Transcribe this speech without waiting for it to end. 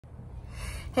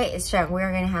Hey, it's Jen.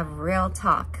 We're going to have real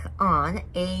talk on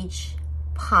age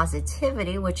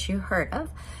positivity, which you heard of,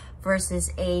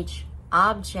 versus age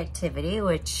objectivity,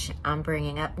 which I'm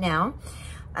bringing up now.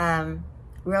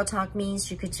 Real talk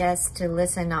means you could just to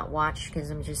listen, not watch, because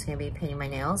I'm just going to be painting my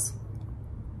nails.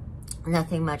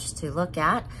 Nothing much to look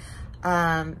at.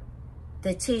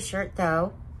 The t-shirt,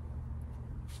 though,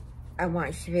 I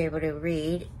want you to be able to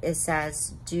read. It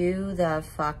says, do the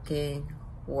fucking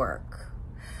work.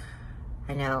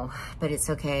 I know, but it's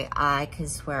okay. I can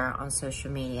swear on social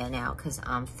media now because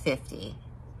I'm 50.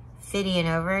 50 and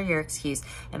over, you're excused.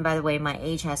 And by the way, my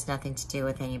age has nothing to do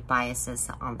with any biases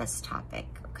on this topic,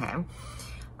 okay?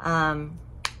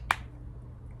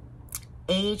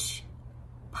 Age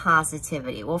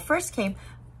positivity. Well, first came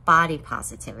body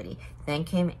positivity, then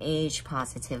came age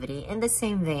positivity in the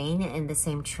same vein, in the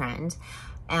same trend.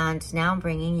 And now I'm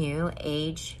bringing you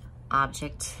age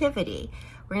objectivity.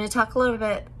 We're going to talk a little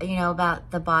bit,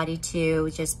 about the body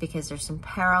too, just because there's some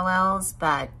parallels,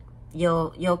 but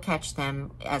you'll catch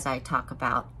them as I talk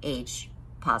about age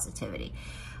positivity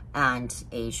and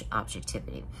age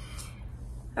objectivity.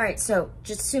 All right, so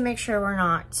just to make sure we're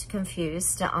not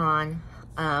confused on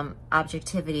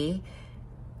objectivity,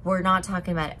 we're not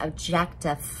talking about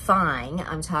objectifying.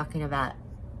 I'm talking about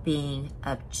being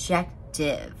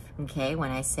objective. Okay, when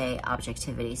I say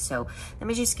objectivity. So let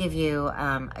me just give you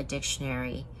a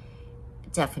dictionary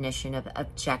definition of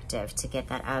objective to get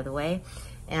that out of the way.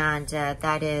 And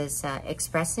that is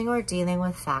expressing or dealing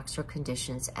with facts or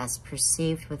conditions as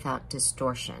perceived without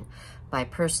distortion by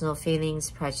personal feelings,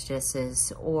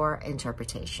 prejudices, or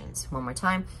interpretations. One more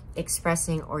time,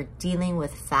 expressing or dealing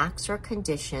with facts or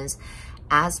conditions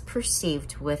as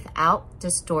perceived without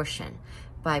distortion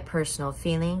by personal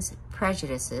feelings,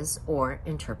 prejudices, or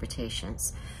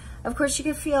interpretations. Of course, you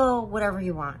can feel whatever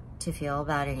you want to feel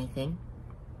about anything,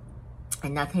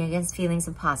 and nothing against feelings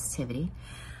of positivity.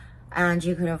 And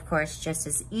you can, of course, just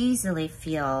as easily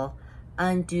feel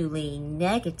unduly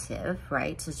negative,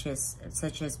 right? Such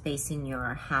as basing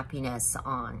your happiness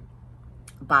on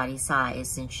body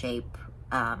size and shape,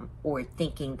 or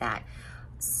thinking that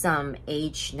some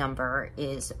age number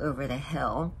is over the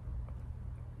hill.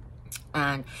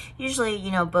 And usually,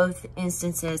 both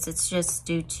instances, it's just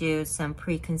due to some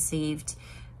preconceived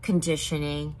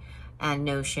conditioning and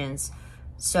notions.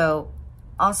 So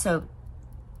also,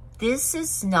 this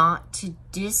is not to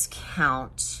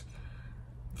discount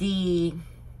the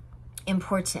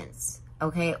importance,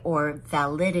 okay, or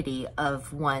validity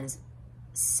of one's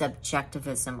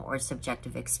subjectivism or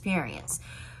subjective experience.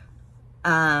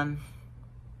 Your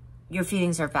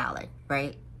feelings are valid,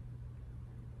 right?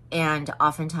 And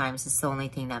oftentimes it's the only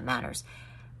thing that matters.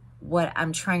 What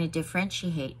I'm trying to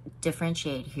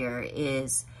differentiate here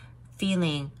is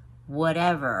feeling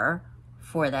whatever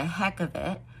for the heck of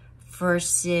it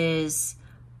versus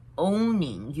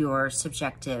owning your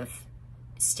subjective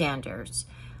standards,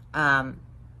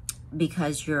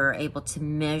 because you're able to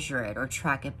measure it or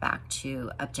track it back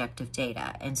to objective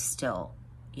data and still,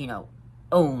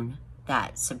 own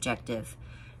that subjective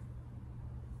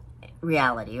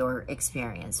reality or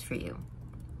experience for you.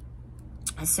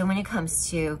 So when it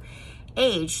comes to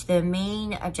age, the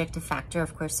main objective factor,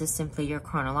 of course, is simply your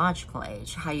chronological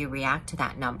age. How you react to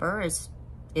that number is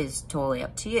totally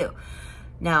up to you.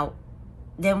 Now,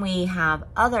 then we have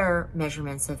other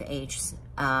measurements of age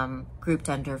grouped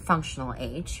under functional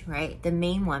age, right? The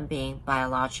main one being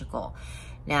biological.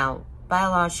 Now,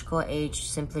 biological age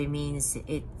simply means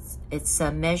it's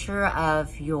a measure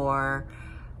of your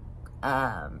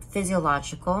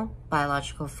physiological,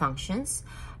 biological functions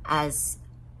as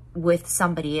with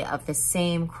somebody of the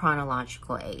same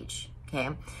chronological age, okay?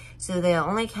 So the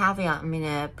only caveat I'm going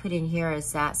to put in here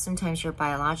is that sometimes your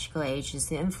biological age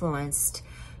is influenced,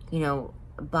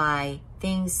 by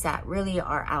things that really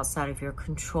are outside of your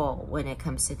control when it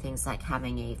comes to things like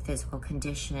having a physical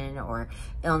condition or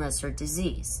illness or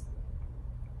disease.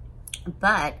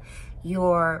 But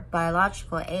your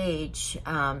biological age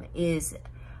is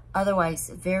otherwise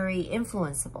very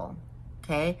influenceable,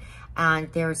 okay?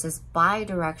 And there's this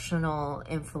bidirectional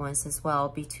influence as well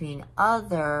between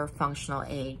other functional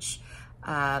age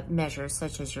measures,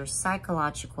 such as your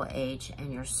psychological age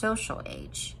and your social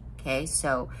age, okay?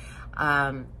 So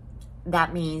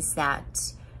that means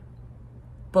that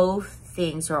both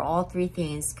things or all three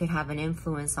things could have an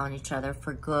influence on each other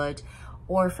for good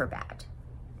or for bad.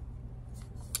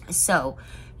 So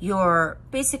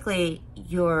basically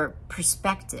your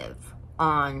perspective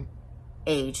on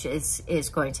age is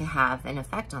going to have an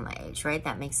effect on the age, right?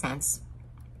 That makes sense.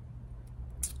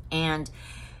 And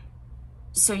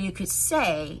so you could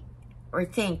say or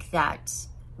think that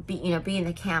be in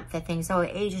the camp that thinks, oh,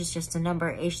 age is just a number,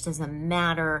 age doesn't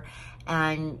matter,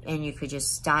 and you could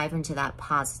just dive into that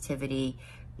positivity,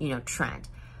 trend.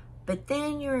 But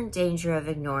then you're in danger of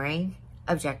ignoring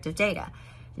objective data.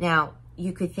 Now,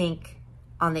 you could think,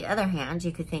 on the other hand,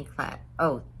 you could think that,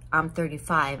 oh, I'm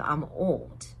 35, I'm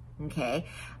old, okay?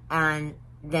 And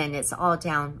then it's all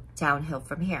downhill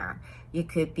from here. You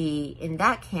could be in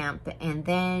that camp, and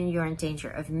then you're in danger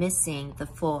of missing the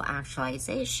full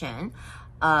actualization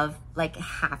of like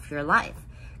half your life,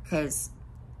 because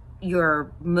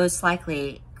you're most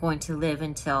likely going to live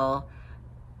until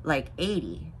like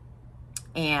 80.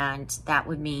 And that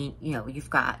would mean, you've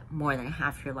got more than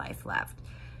half your life left.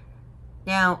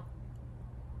 Now,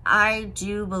 I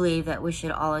do believe that we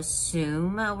should all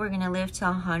assume we're going to live to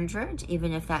 100,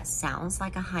 even if that sounds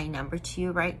like a high number to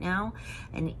you right now.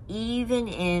 And even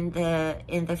in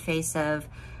the face of,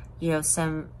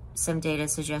 some data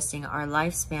suggesting our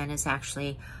lifespan is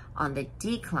actually on the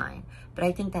decline. But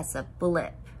I think that's a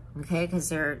blip, okay? Because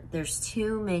there's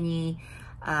too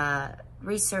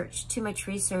much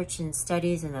research and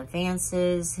studies and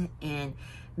advances in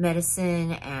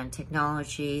medicine and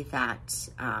technology that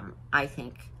I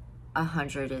think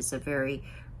 100 is a very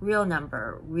real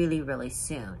number really, really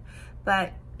soon.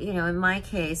 But, in my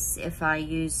case, if I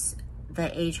use the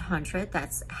age 100,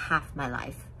 that's half my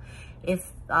life.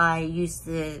 If I use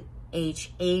the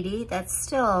age 80, that's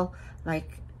still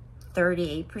like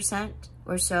 38%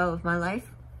 or so of my life.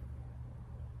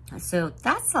 So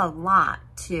that's a lot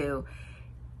to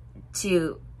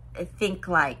think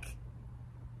like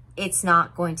it's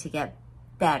not going to get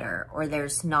better, or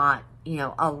there's not,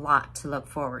 a lot to look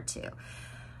forward to.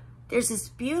 There's this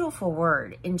beautiful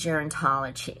word in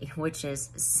gerontology, which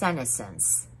is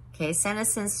senescence. Okay,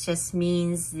 senescence just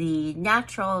means the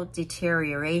natural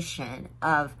deterioration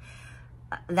of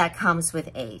that comes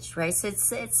with age, right? So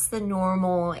it's the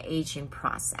normal aging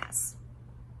process.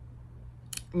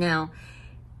 Now,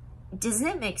 doesn't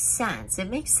it make sense? It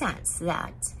makes sense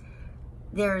that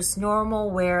there's normal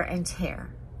wear and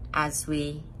tear as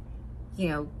we,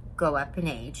 go up in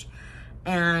age,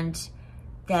 and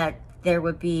that there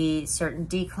would be certain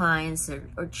declines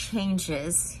or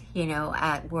changes,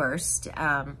 at worst,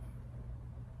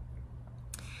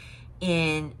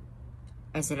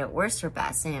 is it at worst or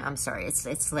best? I'm sorry,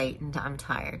 it's late and I'm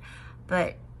tired,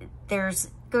 but there's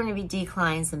going to be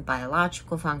declines in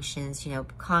biological functions,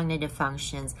 cognitive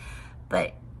functions.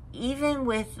 But even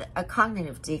with a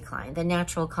cognitive decline, the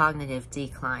natural cognitive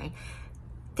decline,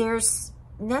 there's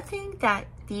nothing that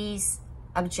these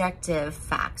objective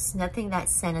facts, nothing that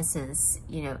senescence,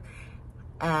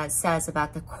 says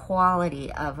about the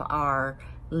quality of our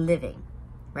living,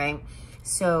 right?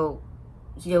 So,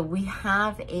 we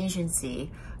have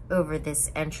agency over this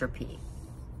entropy.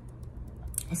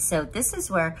 So this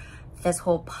is where this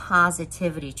whole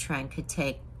positivity trend could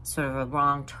take sort of a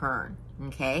wrong turn,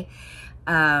 okay?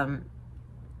 The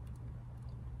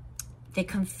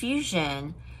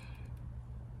confusion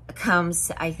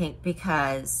comes, I think,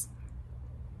 because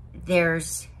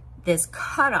there's this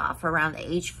cutoff around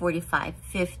the age 45,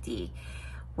 50,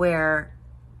 where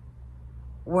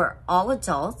we're all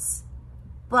adults,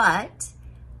 but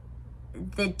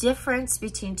the difference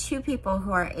between two people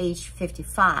who are age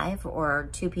 55 or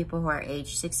two people who are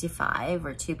age 65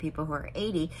 or two people who are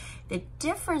 80, the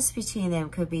difference between them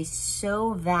could be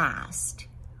so vast,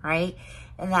 right?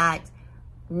 That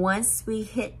once we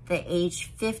hit the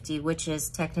age 50, which is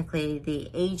technically the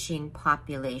aging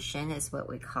population is what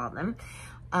we call them,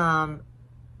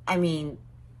 I mean,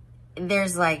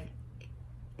 there's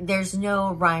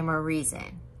no rhyme or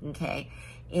reason, okay,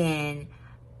 in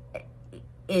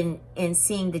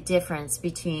seeing the difference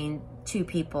between two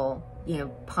people,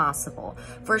 possible,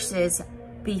 versus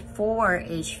before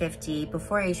age 50,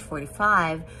 before age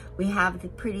 45, we have the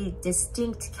pretty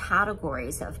distinct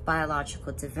categories of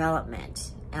biological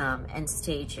development and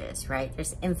stages, right?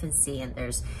 There's infancy and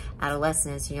there's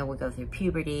adolescence, we go through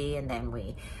puberty, and then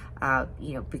we,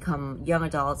 become young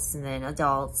adults and then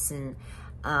adults, and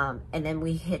then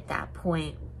we hit that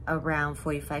point around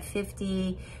 45,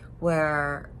 50,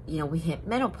 where, we hit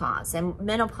menopause. And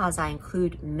menopause, I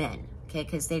include men, okay,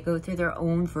 because they go through their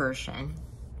own version.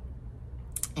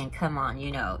 And come on,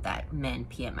 that men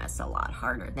PMS a lot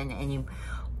harder than any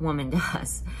woman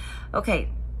does. Okay,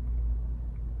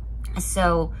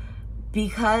 so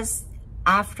because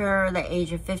after the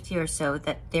age of 50 or so,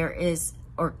 that there is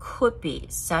or could be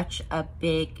such a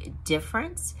big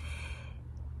difference,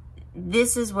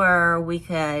 this is where we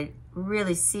could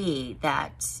really see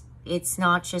that it's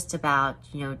not just about,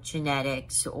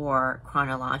 genetics or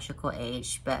chronological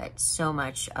age, but so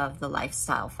much of the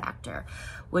lifestyle factor,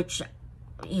 which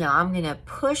you know, I'm going to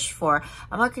push for.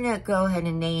 I'm not going to go ahead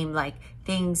and name like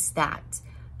things that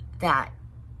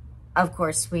of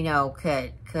course we know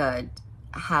could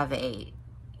have a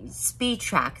speed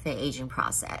track the aging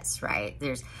process, right?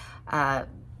 There's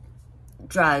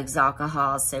drugs,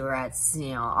 alcohol, cigarettes, you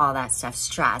know, all that stuff,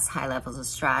 stress, high levels of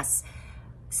stress,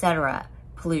 etc.,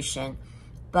 pollution.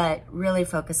 But really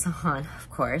focus on, of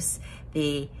course,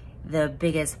 the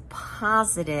biggest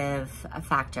positive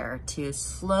factor to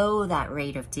slow that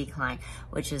rate of decline,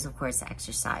 which is, of course,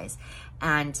 exercise.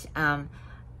 And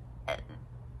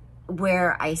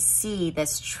where I see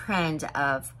this trend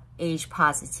of age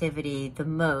positivity the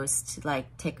most,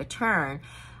 like, take a turn,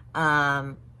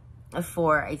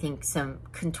 for, I think, some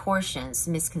contortions,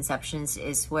 misconceptions,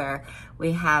 is where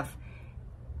we have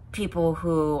people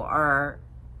who are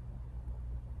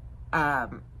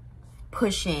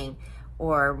pushing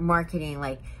or marketing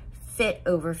like fit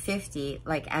over 50,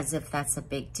 like as if that's a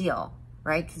big deal,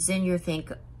 right? Because then you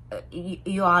think,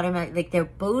 you automatically, like, they're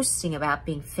boasting about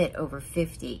being fit over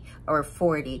 50 or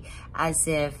 40 as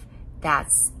if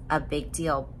that's a big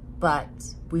deal. But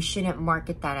we shouldn't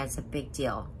market that as a big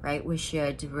deal, right? We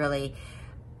should really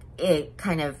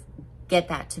kind of get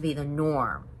that to be the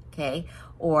norm, okay?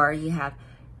 Or you have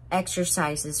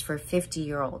exercises for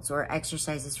 50-year-olds or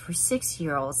exercises for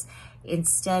 60-year-olds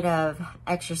instead of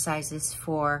exercises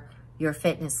for your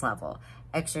fitness level,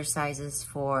 exercises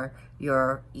for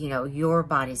your, you know, your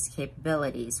body's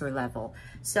capabilities or level.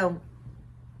 So,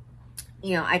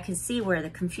 you know, I can see where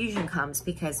the confusion comes,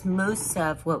 because most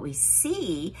of what we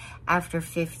see after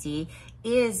 50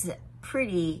 is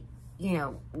pretty, you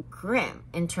know, grim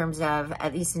in terms of,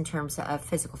 at least in terms of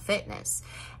physical fitness.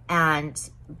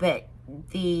 But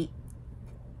the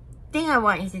thing I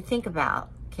want you to think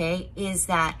about, okay, is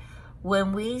that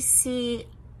when we're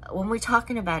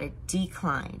talking about a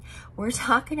decline, we're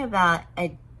talking about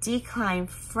a decline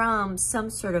from some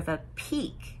sort of a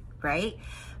peak, right?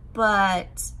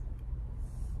 But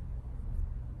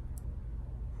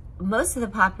most of the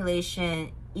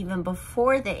population, even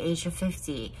before the age of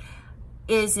 50,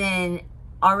 is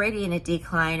already in a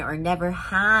decline or never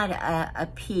had a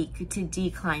peak to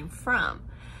decline from,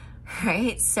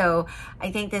 right? So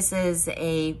I think this is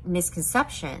a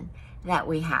misconception that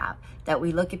we have, that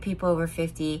we look at people over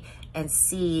 50 and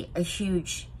see a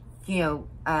huge, you know,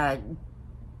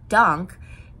 dunk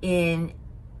in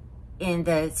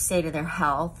the state of their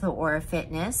health or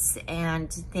fitness,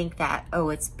 and think that, oh,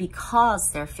 it's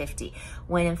because they're 50,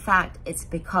 when in fact it's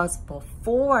because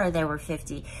before they were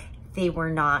 50, they were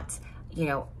not, you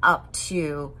know, up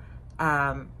to,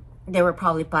 they were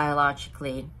probably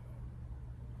biologically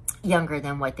younger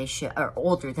than what they should, or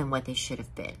older than what they should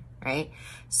have been, right?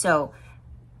 So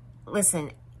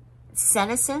listen,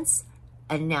 senescence,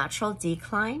 a natural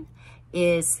decline,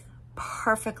 is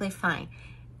perfectly fine.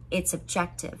 It's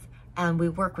objective, and we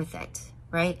work with it,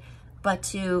 right? But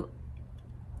to,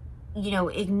 you know,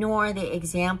 ignore the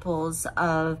examples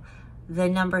of the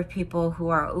number of people who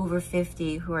are over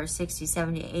 50, who are 60,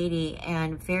 70, 80,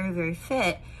 and very, very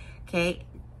fit, okay?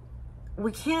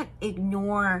 We can't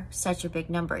ignore such a big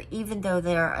number, even though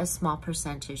they're a small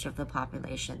percentage of the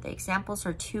population. The examples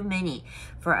are too many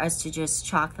for us to just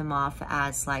chalk them off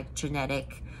as like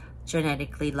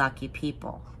genetically lucky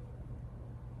people.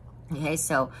 Okay,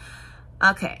 so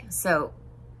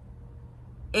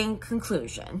in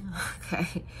conclusion,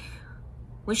 okay,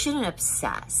 we shouldn't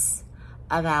obsess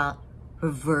about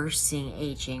reversing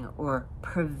aging or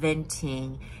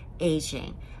preventing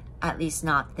aging, at least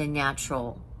not the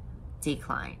natural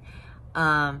decline,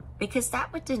 because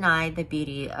that would deny the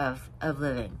beauty of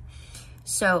living.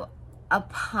 So a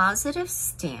positive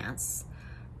stance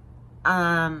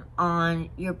on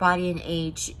your body and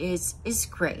age is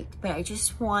great, but I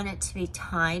just want it to be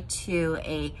tied to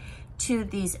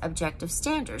these objective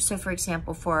standards. So for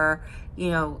example, for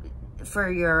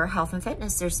your health and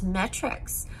fitness, there's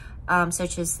metrics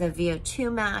such as the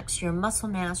VO2 max, your muscle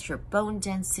mass, your bone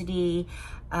density,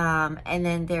 and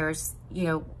then there's,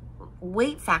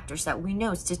 weight factors that we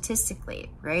know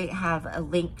statistically, right, have a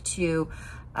link to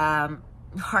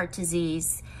heart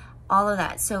disease, all of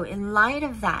that. So in light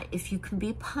of that, if you can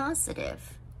be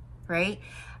positive, right,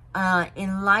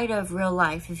 in light of real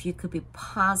life, if you could be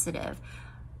positive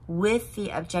with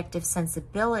the objective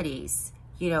sensibilities,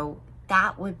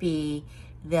 that would be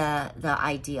the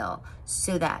ideal,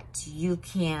 so that you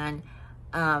can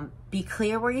be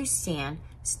clear where you stand,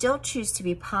 still choose to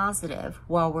be positive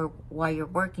while you're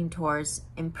working towards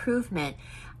improvement.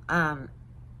 So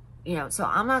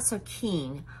I'm not so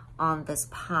keen on this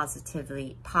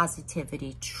positivity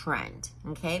trend.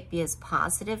 Okay, be as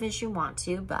positive as you want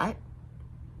to, but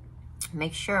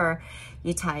make sure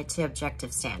you tie it to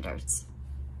objective standards.